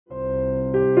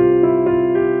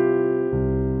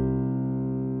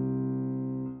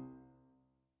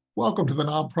Welcome to the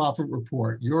Nonprofit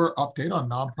Report, your update on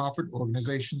nonprofit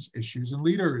organizations, issues, and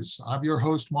leaders. I'm your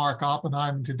host, Mark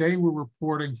Oppenheim, and today we're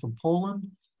reporting from Poland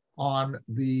on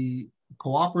the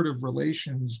cooperative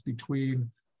relations between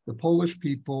the Polish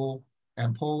people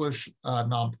and Polish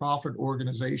nonprofit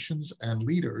organizations and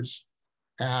leaders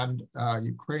and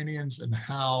Ukrainians, and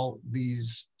how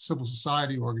these civil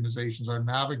society organizations are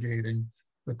navigating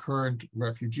the current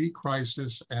refugee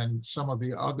crisis and some of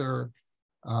the other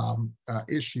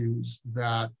issues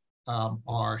that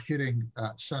are hitting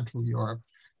Central Europe.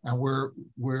 And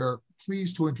we're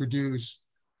pleased to introduce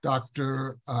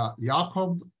Dr.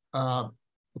 Jakub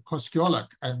Kościółek.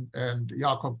 And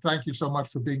Jakub, thank you so much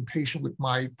for being patient with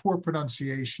my poor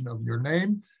pronunciation of your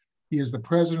name. He is the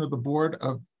president of the board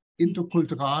of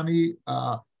Interkulturalni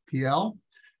PL.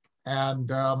 And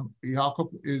Jakub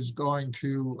is going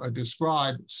to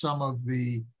describe some of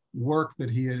the work that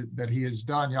he has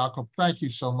done. Jakub, thank you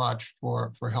so much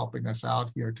for helping us out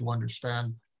here to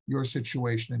understand your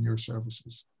situation and your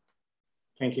services.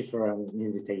 Thank you for the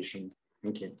invitation.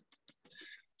 Thank you.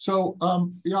 So,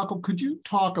 Jakub, could you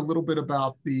talk a little bit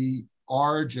about the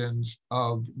origins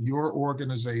of your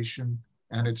organization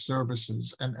and its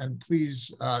services? And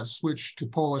please switch to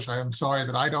Polish. I am sorry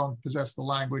that I don't possess the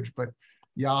language, but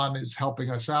Jan is helping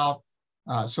us out.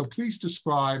 So please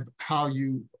describe how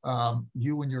you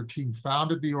and your team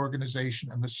founded the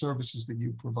organization and the services that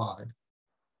you provide.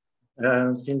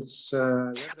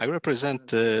 I represent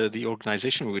the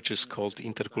organization which is called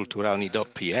Interkulturalni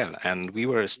PL, and we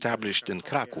were established in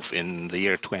Kraków in the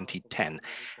year 2010.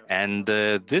 And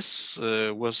this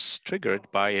was triggered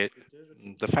by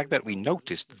the fact that we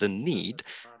noticed the need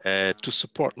to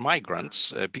support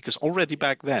migrants, because already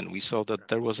back then we saw that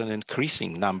there was an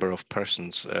increasing number of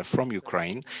persons from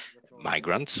Ukraine,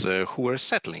 migrants who were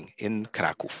settling in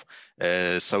Kraków,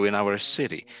 so in our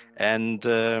city. And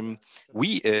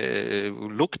we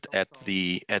looked at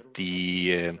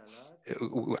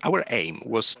our aim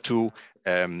was to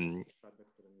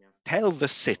tell the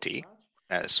city,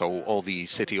 so all the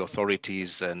city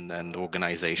authorities and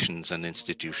organizations and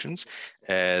institutions,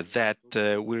 that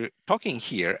we're talking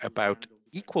here about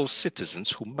equal citizens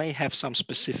who may have some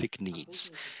specific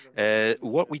needs.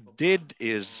 What we did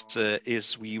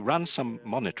is we run some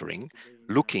monitoring,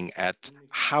 looking at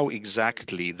how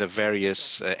exactly the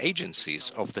various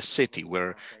agencies of the city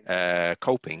were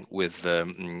coping with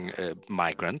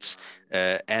migrants,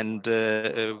 and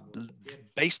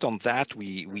based on that,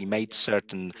 we made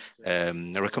certain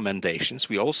recommendations.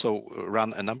 We also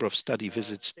run a number of study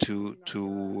visits to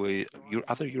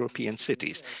other European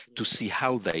cities to see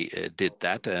how they did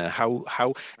that,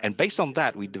 and based on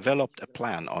that, we developed a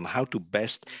plan on how to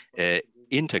best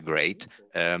integrate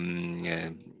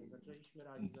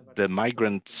the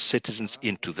migrant citizens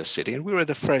into the city. And we were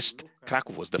the first,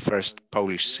 Kraków was the first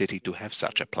Polish city to have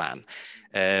such a plan.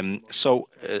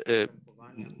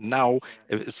 Now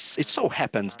it so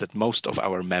happens that most of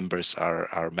our members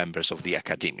are members of the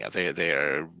academia. They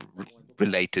are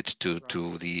related to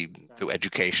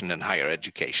education and higher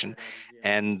education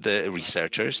and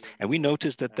researchers. And we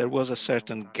noticed that there was a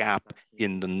certain gap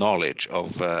in the knowledge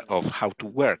of how to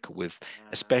work with,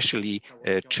 especially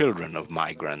children of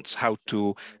migrants, what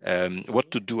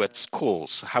to do at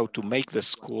schools, how to make the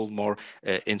school more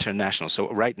international.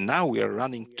 So right now we are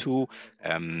running two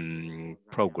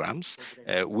programs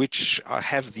which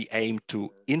have the aim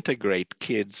to integrate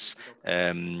kids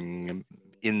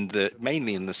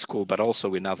mainly in the school, but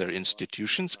also in other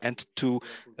institutions, and to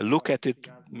look at it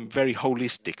very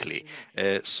holistically.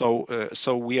 So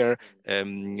we are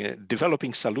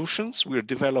developing solutions. We're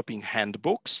developing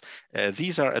handbooks.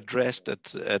 These are addressed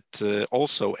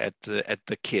also at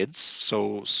the kids,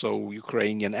 so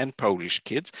Ukrainian and Polish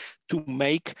kids, to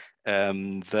make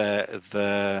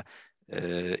the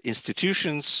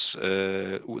institutions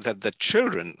that the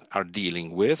children are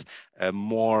dealing with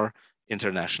more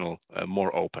international,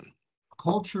 more open.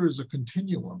 Culture is a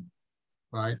continuum,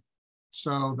 right?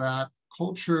 So that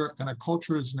culture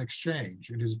is an exchange.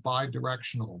 It is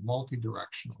bi-directional,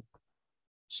 multi-directional.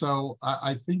 So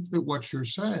I think that what you're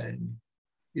saying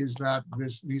is that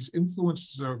these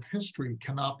influences of history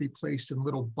cannot be placed in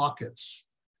little buckets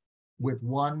with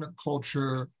one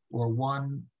culture or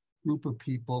one group of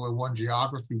people or one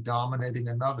geography dominating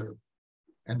another.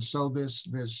 And so this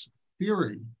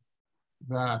theory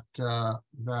that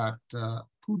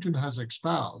Putin has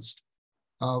espoused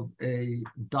of a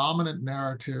dominant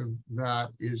narrative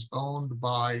that is owned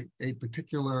by a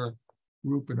particular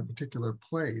group in a particular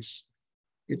place,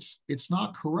 it's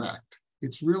not correct.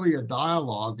 It's really a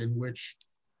dialogue in which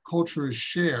culture is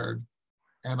shared.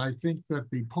 And I think that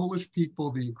the Polish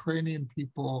people, the Ukrainian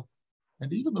people,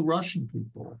 and even the Russian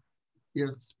people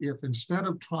if instead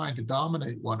of trying to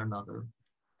dominate one another,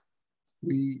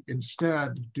 we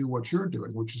instead do what you're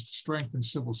doing, which is to strengthen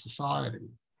civil society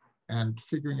and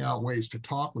figuring out ways to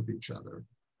talk with each other,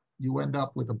 you end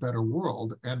up with a better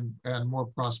world and more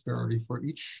prosperity for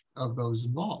each of those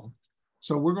involved.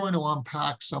 So we're going to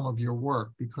unpack some of your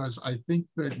work, because I think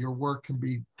that your work can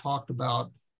be talked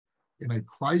about in a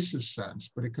crisis sense,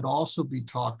 but it could also be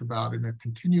talked about in a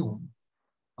continuum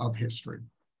of history.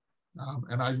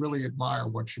 And I really admire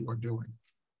what you are doing.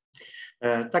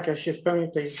 Tak, ja się w pełni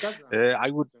tutaj zgadzam.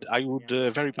 I would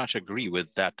very much agree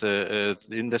with that,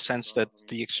 in the sense that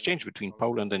the exchange between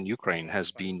Poland and Ukraine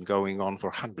has been going on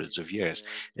for hundreds of years.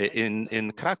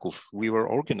 In Kraków, we were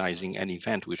organizing an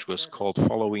event which was called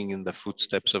Following in the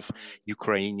Footsteps of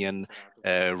Ukrainian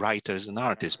writers and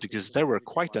artists, because there were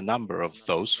quite a number of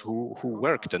those who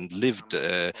worked and lived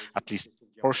at least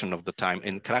portion of the time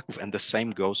in Kraków, and the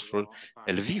same goes for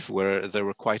Lviv, where there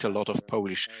were quite a lot of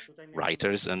Polish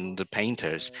writers and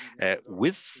painters.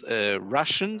 With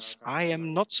Russians, I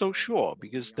am not so sure,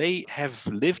 because they have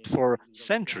lived for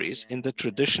centuries in the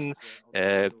tradition,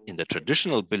 in the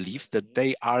traditional belief that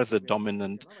they are the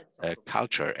dominant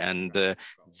culture, and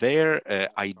their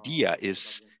idea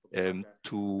is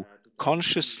to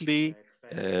consciously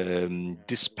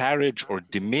disparage or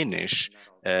diminish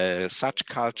such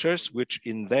cultures which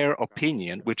in their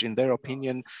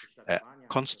opinion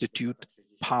constitute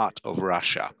part of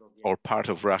Russia or part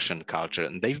of Russian culture.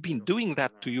 And they've been doing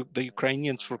that to the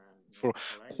Ukrainians for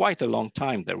quite a long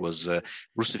time. There was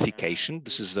Russification.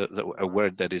 This is a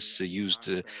word that is used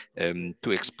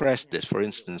to express this. For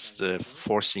instance,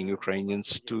 forcing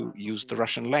Ukrainians to use the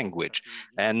Russian language.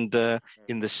 And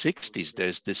in the 60s,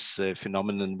 there's this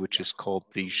phenomenon which is called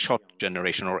the shot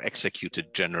generation or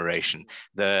executed generation.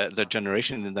 The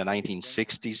generation in the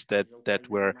 1960s that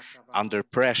were under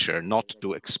pressure not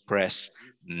to express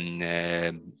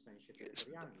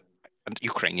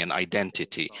Ukrainian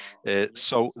identity.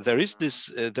 So there is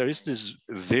this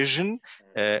vision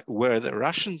where the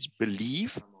Russians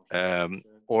believe,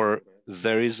 or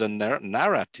there is a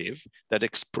narrative that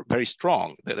very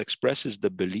strong, that expresses the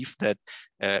belief that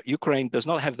Ukraine does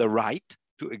not have the right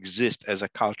to exist as a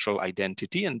cultural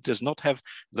identity and does not have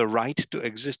the right to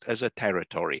exist as a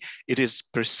territory. It is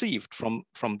perceived from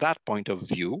that point of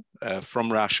view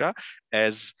from Russia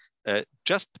as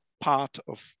just part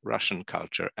of Russian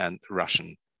culture and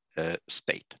Russian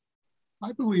state.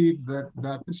 I believe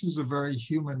that this is a very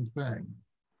human thing.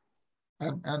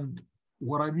 And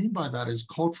what I mean by that is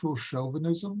cultural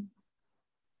chauvinism,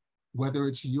 whether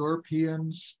it's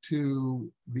Europeans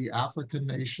to the African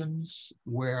nations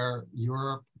where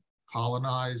Europe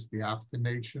colonized the African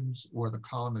nations, or the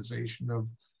colonization of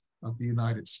the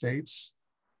United States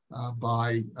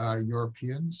by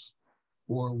Europeans,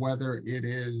 or whether it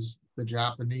is the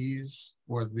Japanese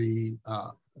or the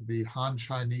Han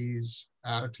Chinese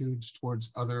attitudes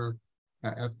towards other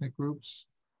ethnic groups.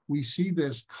 We see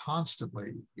this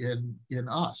constantly in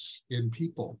us, in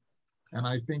people. And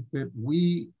I think that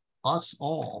us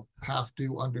all have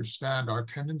to understand our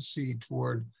tendency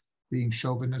toward being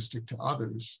chauvinistic to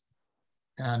others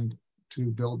and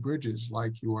to build bridges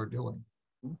like you are doing.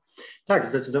 Tak,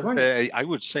 zdecydowanie. I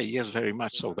would say yes, very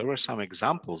much so. There were some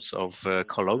examples of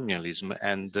colonialism,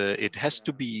 and it has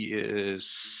to be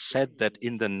said that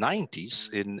in the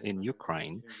 90s in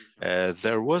Ukraine,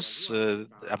 there was,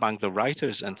 among the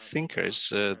writers and thinkers,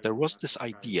 there was this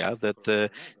idea that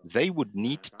they would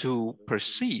need to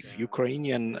perceive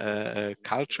Ukrainian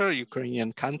culture,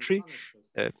 Ukrainian country,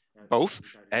 both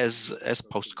as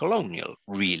post-colonial,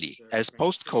 really, as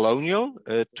post-colonial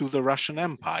to the Russian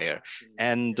Empire.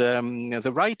 And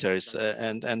the writers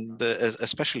and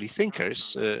especially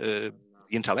thinkers,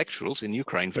 intellectuals in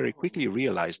Ukraine very quickly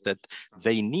realized that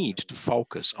they need to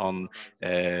focus on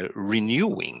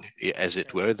renewing, as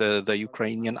it were, the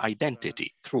Ukrainian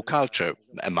identity through culture,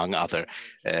 among other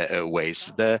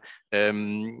ways.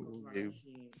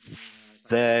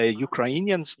 The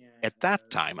Ukrainians at that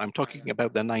time, I'm talking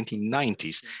about the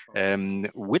 1990s,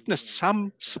 witnessed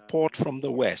some support from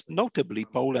the West, notably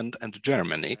Poland and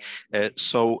Germany.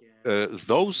 So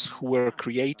those who were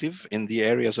creative in the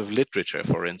areas of literature,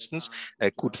 for instance,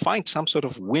 could find some sort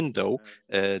of window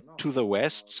to the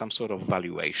West, some sort of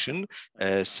valuation,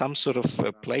 some sort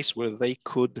of place where they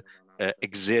could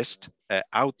exist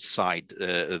outside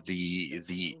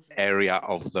the area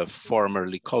of the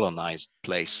formerly colonized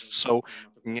place. So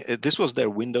this was their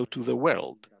window to the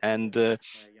world, and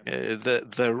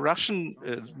the Russian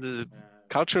the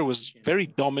culture was very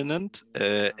dominant.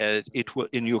 It was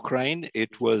in Ukraine.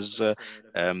 It was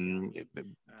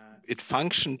it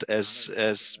functioned as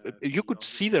you could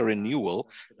see the renewal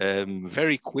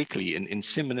very quickly in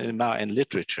cinema and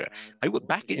literature.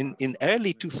 Back in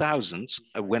early 2000s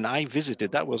when I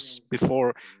visited, that was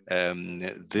before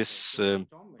this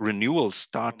renewal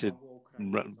started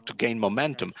to gain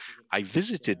momentum. I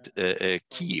visited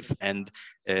Kyiv, and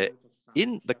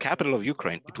in the capital of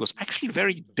Ukraine, it was actually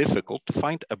very difficult to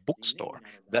find a bookstore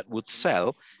that would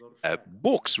sell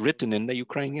books written in the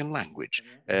Ukrainian language.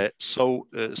 So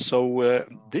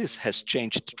this has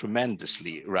changed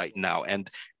tremendously right now.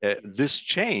 And this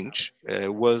change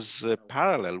was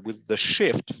parallel with the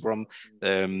shift from,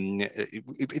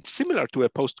 it's similar to a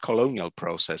post-colonial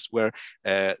process where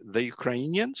the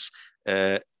Ukrainians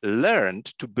learned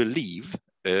to believe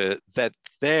that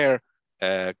their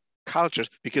cultures,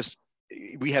 because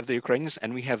we have the Ukrainians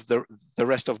and we have the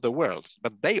rest of the world,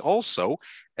 but they also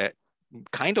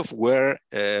kind of were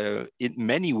in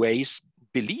many ways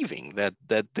believing that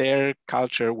their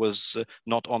culture was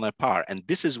not on a par. And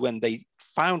this is when they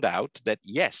found out that,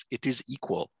 yes, it is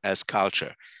equal as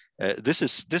culture. This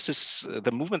is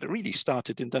the movement that really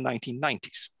started in the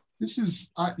 1990s. This is,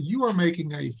 you are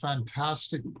making a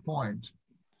fantastic point,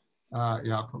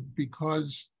 Jakub,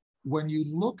 because when you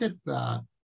look at that,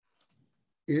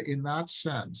 in that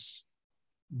sense,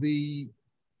 the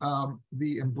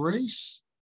embrace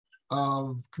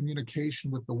of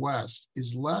communication with the West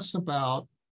is less about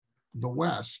the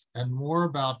West and more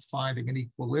about finding an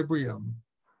equilibrium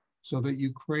so that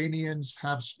Ukrainians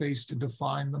have space to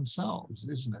define themselves,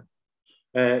 isn't it?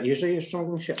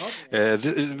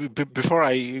 Before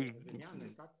I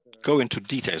go into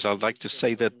details, I'd like to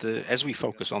say that as we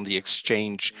focus on the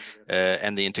exchange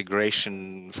and the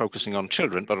integration, focusing on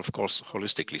children, but of course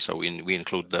holistically, so we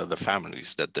include the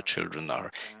families that the children are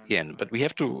in. But we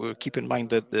have to keep in mind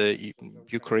that the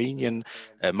Ukrainian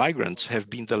migrants have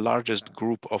been the largest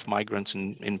group of migrants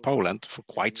in Poland for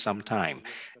quite some time.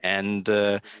 And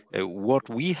what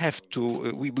we have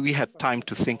to, we had time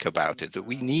to think about it.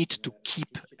 We need to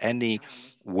keep any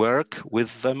work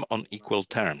with them on equal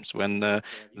terms. When the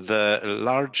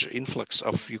large influx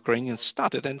of Ukrainians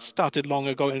started long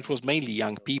ago, and it was mainly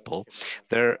young people,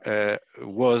 there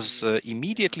was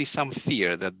immediately some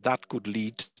fear that could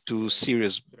lead to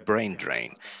serious brain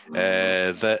drain. So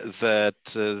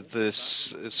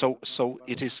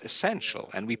it is essential,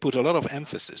 and we put a lot of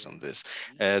emphasis on this,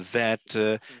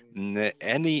 that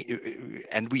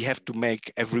and we have to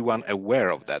make everyone aware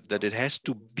of that it has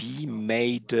to be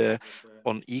made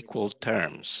on equal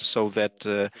terms, so that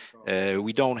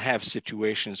we don't have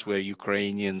situations where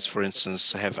Ukrainians, for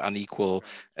instance, have unequal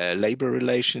labor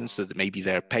relations, that maybe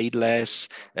they're paid less,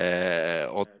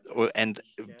 and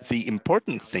the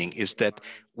important thing is that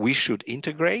we should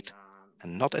integrate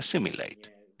and not assimilate.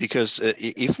 Because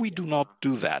if we do not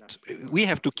do that, we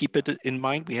have to keep it in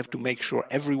mind. We have to make sure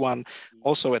everyone,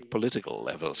 also at political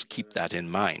levels, keep that in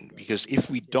mind. Because if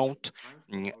we don't,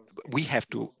 we have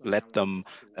to let them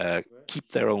keep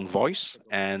their own voice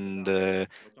and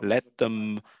let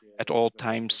them at all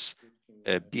times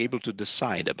be able to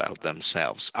decide about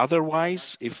themselves.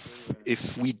 Otherwise,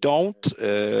 if we don't,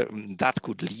 that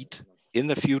could lead in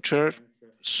the future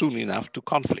soon enough to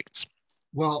conflicts.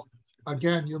 Well,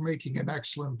 again, you're making an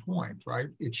excellent point, right?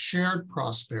 It's shared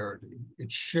prosperity,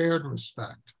 it's shared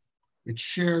respect, it's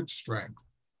shared strength.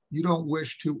 You don't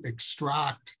wish to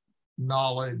extract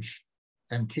knowledge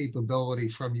and capability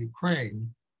from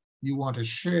Ukraine. You want to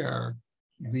share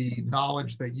the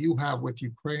knowledge that you have with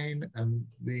Ukraine and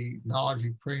the knowledge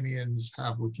Ukrainians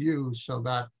have with you, so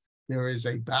that there is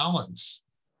a balance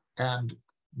and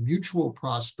mutual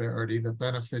prosperity that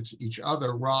benefits each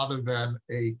other, rather than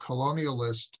a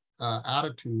colonialist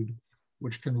attitude,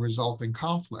 which can result in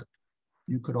conflict.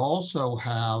 You could also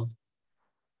have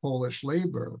Polish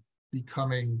labor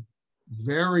becoming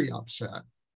very upset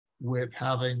with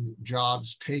having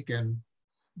jobs taken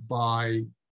by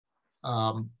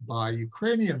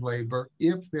Ukrainian labor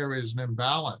if there is an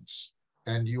imbalance,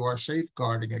 and you are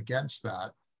safeguarding against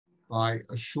that by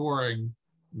assuring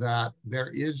that there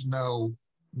is no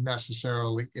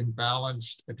necessarily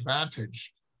imbalanced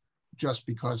advantage just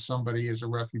because somebody is a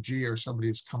refugee or somebody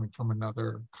is coming from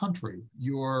another country.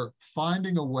 You're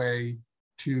finding a way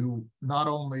to not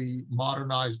only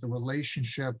modernize the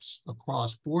relationships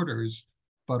across borders,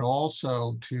 but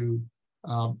also to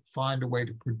find a way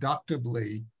to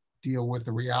productively deal with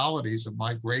the realities of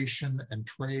migration and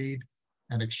trade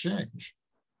and exchange.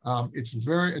 It's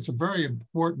a very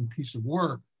important piece of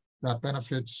work that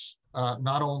benefits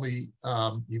not only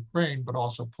Ukraine, but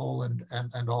also Poland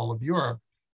and all of Europe.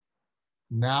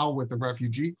 Now with the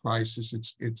refugee crisis,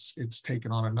 it's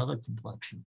taken on another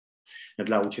complexion.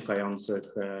 dla uciekających.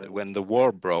 When the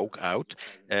war broke out,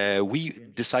 we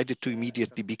decided to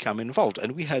immediately become involved,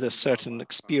 and we had a certain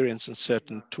experience and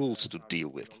certain tools to deal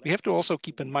with. We have to also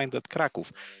keep in mind that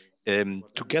Kraków,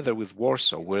 together with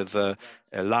Warsaw, were the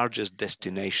largest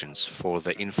destinations for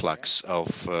the influx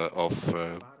of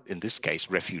in this case,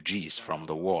 refugees from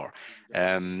the war.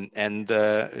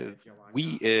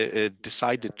 We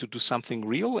decided to do something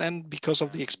real, and because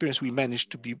of the experience, we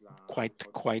managed to be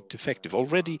quite effective.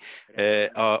 Already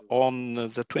on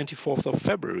the 24th of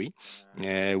February,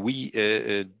 we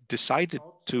decided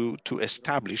to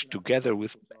establish, together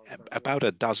with about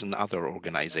a dozen other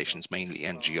organizations, mainly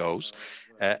NGOs,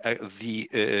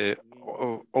 the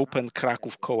Open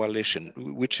Kraków Coalition,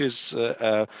 which is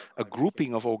a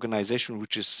grouping of organizations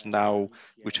which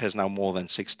has now more than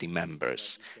 60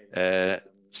 members.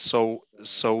 So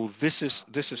this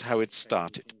is how it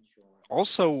started.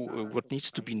 Also, what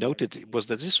needs to be noted was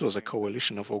that this was a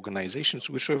coalition of organizations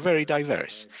which were very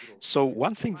diverse. So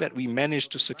one thing that we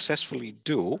managed to successfully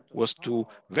do was to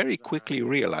very quickly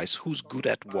realize who's good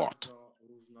at what.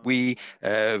 We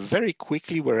very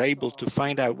quickly were able to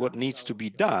find out what needs to be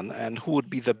done and who would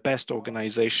be the best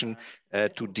organization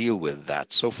to deal with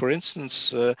that. So, for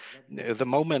instance, the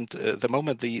moment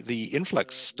the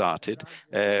influx started,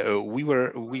 we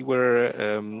were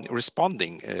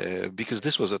responding because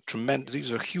this was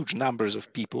these are huge numbers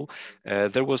of people.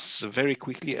 There was very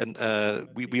quickly, and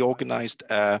we organized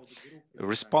a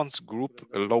response group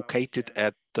located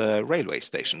at the railway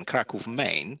station, Kraków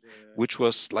Main, which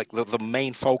was like the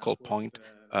main focal point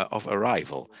of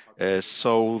arrival.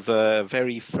 So the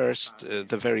very first,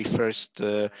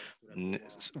 the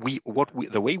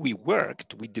way we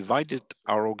worked, we divided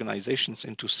our organizations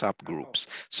into subgroups.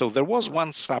 So there was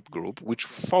one subgroup which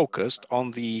focused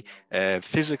on the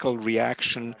physical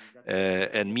reaction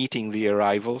and meeting the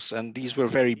arrivals, and these were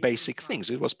very basic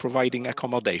things. It was providing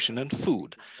accommodation and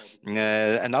food.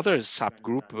 Another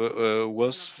subgroup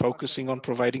was focusing on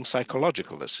providing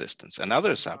psychological assistance.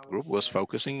 Another subgroup was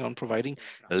focusing on providing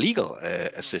legal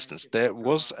assistance. There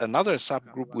was another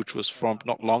subgroup which was formed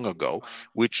not long ago,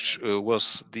 which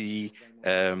was the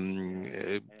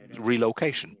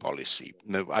relocation policy.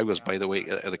 I was, by the way,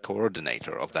 the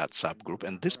coordinator of that subgroup,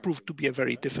 and this proved to be a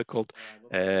very difficult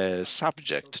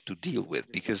subject to deal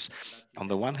with, because on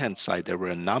the one hand side, there were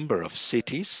a number of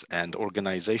cities and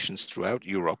organizations throughout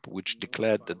Europe which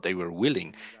declared that they were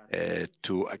willing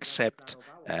to accept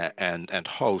and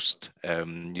host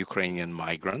Ukrainian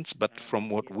migrants. But from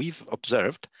what we've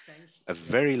observed, a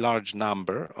very large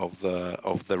number of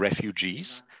the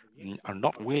refugees are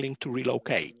not willing to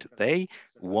relocate. They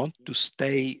want to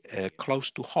stay close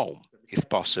to home, if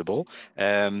possible.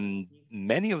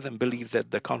 Many of them believe that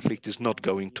the conflict is not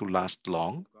going to last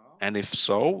long, and if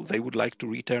so, they would like to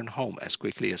return home as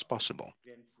quickly as possible.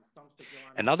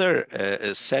 Another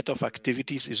set of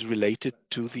activities is related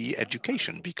to the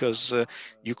education, because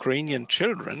Ukrainian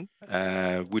children,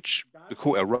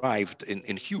 who arrived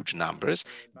in huge numbers,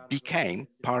 became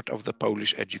part of the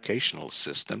Polish educational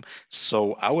system.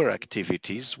 So our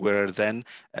activities were then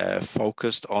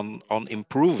focused on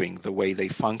improving the way they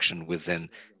function within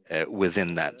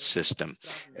that system.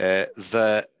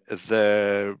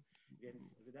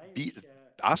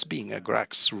 Us being a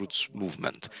grassroots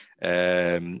movement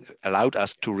allowed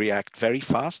us to react very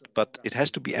fast, but it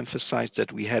has to be emphasized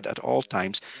that we had at all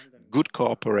times good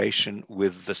cooperation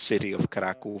with the city of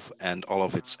Kraków and all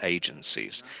of its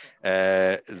agencies.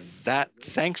 That,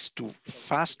 thanks to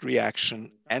fast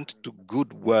reaction and to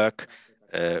good work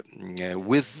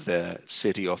with the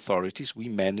city authorities, we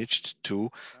managed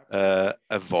to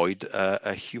avoid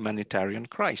a humanitarian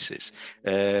crisis.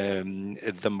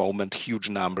 At the moment huge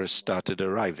numbers started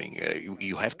arriving, we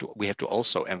have to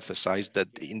also emphasize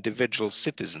that the individual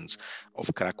citizens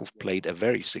of Kraków played a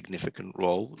very significant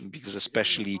role, because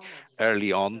especially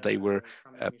early on they were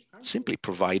simply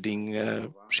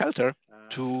providing shelter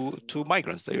to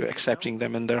migrants. They were accepting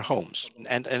them in their homes,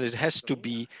 and it has to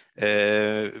be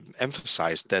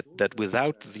emphasized that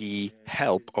without the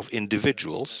help of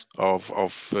individuals, of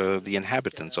the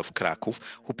inhabitants of Kraków,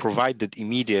 who provided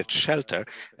immediate shelter,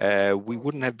 we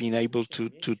wouldn't have been able to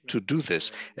do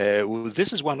this.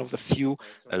 This is one of the few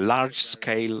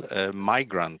large-scale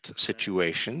migrant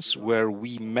situations where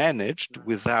we managed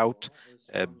without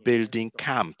building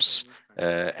camps,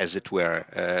 as it were.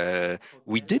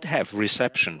 We did have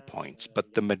reception points,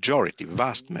 but the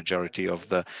vast majority of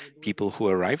the people who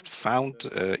arrived found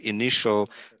initial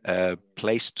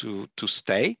place to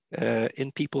stay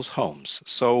in people's homes.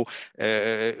 So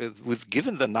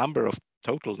given the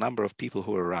total number of people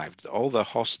who arrived, all the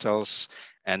hostels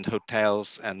and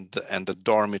hotels and the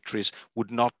dormitories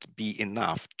would not be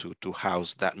enough to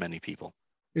house that many people.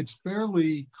 It's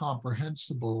barely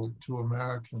comprehensible to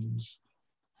Americans.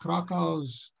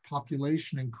 Krakow's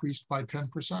population increased by 10%.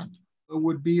 It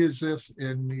would be as if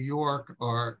in New York,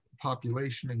 our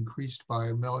population increased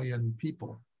by 1 million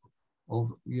people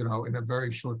over, in a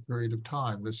very short period of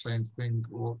time. The same thing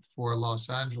for Los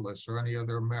Angeles or any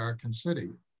other American city.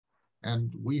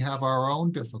 And we have our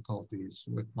own difficulties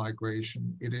with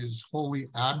migration. It is wholly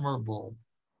admirable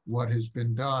what has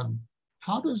been done.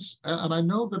 And I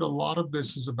know that a lot of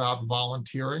this is about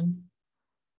volunteering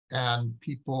and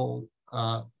people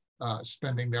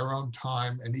spending their own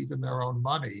time and even their own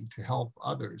money to help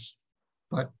others.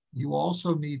 But you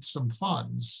also need some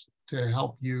funds to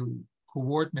help you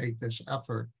coordinate this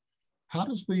effort. How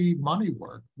does the money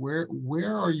work?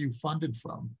 Where are you funded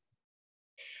from?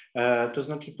 To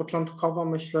znaczy początkowo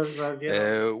myślę, że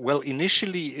well,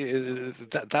 initially,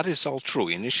 that is all true.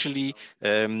 Initially,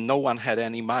 no one had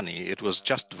any money. It was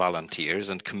just volunteers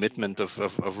and commitment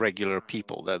of regular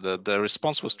people. The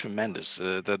response was tremendous.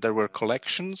 There were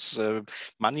collections,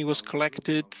 money was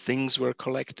collected, things were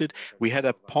collected. We had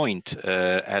a point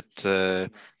at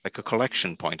like a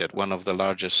collection point at one of the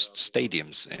largest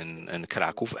stadiums in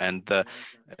Kraków, and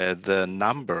the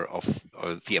number of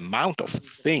the amount of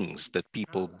things that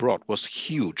people brought was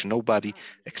huge. Nobody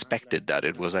expected that.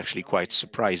 It was actually quite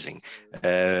surprising.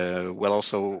 Well,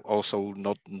 also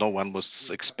no one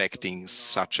was expecting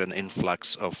such an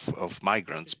influx of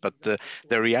migrants, but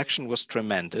the reaction was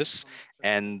tremendous.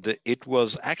 And it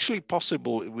was actually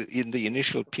possible in the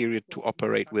initial period to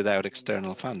operate without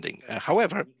external funding.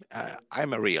 However,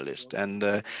 I'm a realist,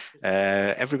 and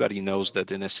everybody knows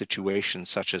that in a situation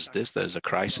such as this, there's a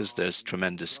crisis, there's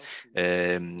tremendous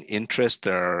interest,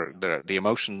 the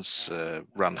emotions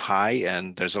run high,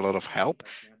 and there's a lot of help.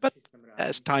 But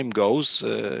as time goes,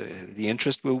 the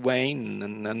interest will wane,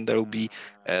 and there will be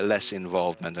less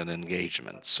involvement and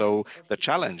engagement. So the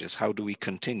challenge is, how do we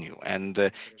continue?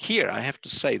 And here I have to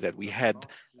say that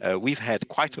we've had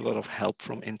quite a lot of help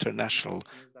from international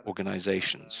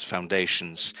organizations,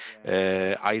 foundations,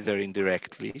 either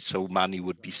indirectly, so money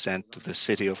would be sent to the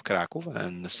city of Kraków,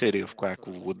 and the city of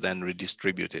Kraków would then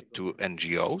redistribute it to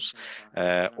NGOs,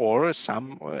 or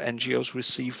some NGOs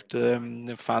received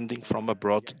funding from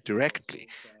abroad directly.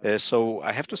 So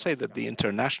I have to say that the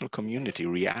international community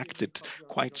reacted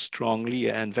quite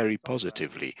strongly and very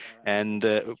positively. And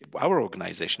our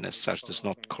organization as such does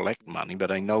not collect money, but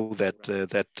I know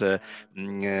that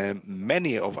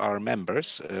many of our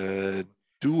members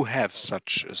do have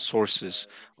such sources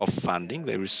of funding.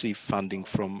 They receive funding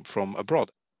from abroad.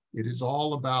 It is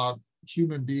all about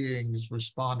human beings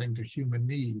responding to human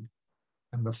need.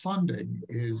 And the funding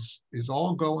is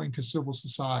all going to civil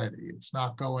society. It's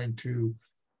not going to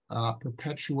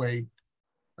perpetuate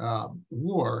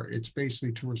war. It's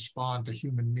basically to respond to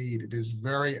human need. It is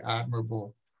very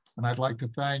admirable. And I'd like to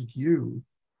thank you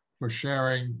for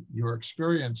sharing your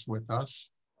experience with us,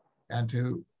 and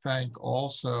to thank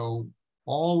also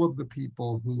all of the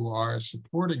people who are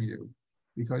supporting you,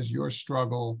 because your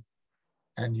struggle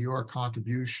and your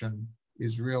contribution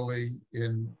is really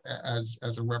as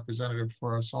a representative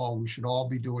for us all. We should all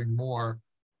be doing more,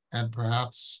 and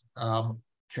perhaps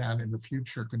can in the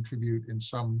future contribute in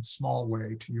some small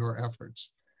way to your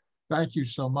efforts. Thank you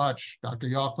so much, Dr.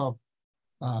 Jakub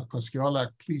Kościółek.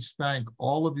 Please thank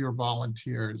all of your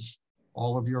volunteers,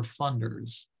 all of your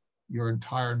funders, your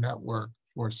entire network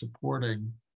for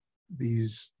supporting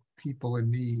these people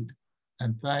in need.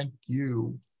 And thank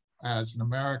you, as an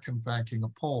American thanking a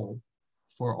Pole,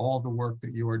 for all the work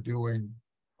that you are doing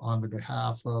on the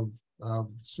behalf of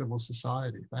civil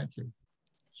society. Thank you.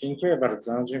 Dziękuję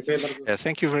bardzo. Dziękuję bardzo.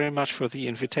 Thank you very much for the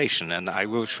invitation, and I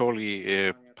will surely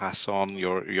pass on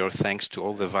your thanks to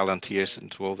all the volunteers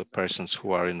and to all the persons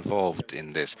who are involved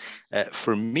in this.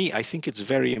 For me, I think it's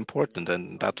very important,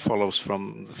 and that follows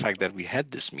from the fact that we had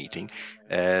this meeting,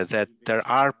 that there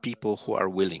are people who are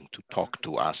willing to talk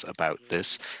to us about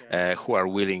this, who are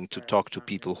willing to talk to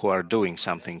people who are doing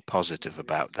something positive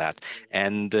about that.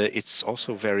 And it's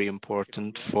also very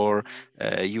important for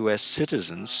US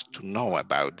citizens to know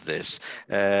about this,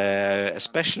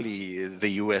 especially the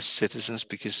US citizens,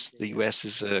 because the US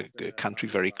is a country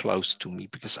very close to me,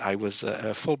 because I was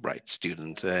a Fulbright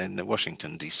student in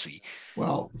Washington, D.C.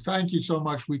 Well, thank you so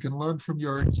much. We can learn from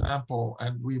your example,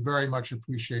 and we very much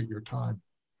appreciate your time.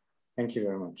 Thank you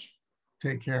very much.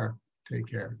 Take care. Take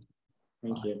care.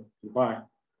 Thank you.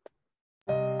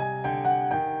 Bye.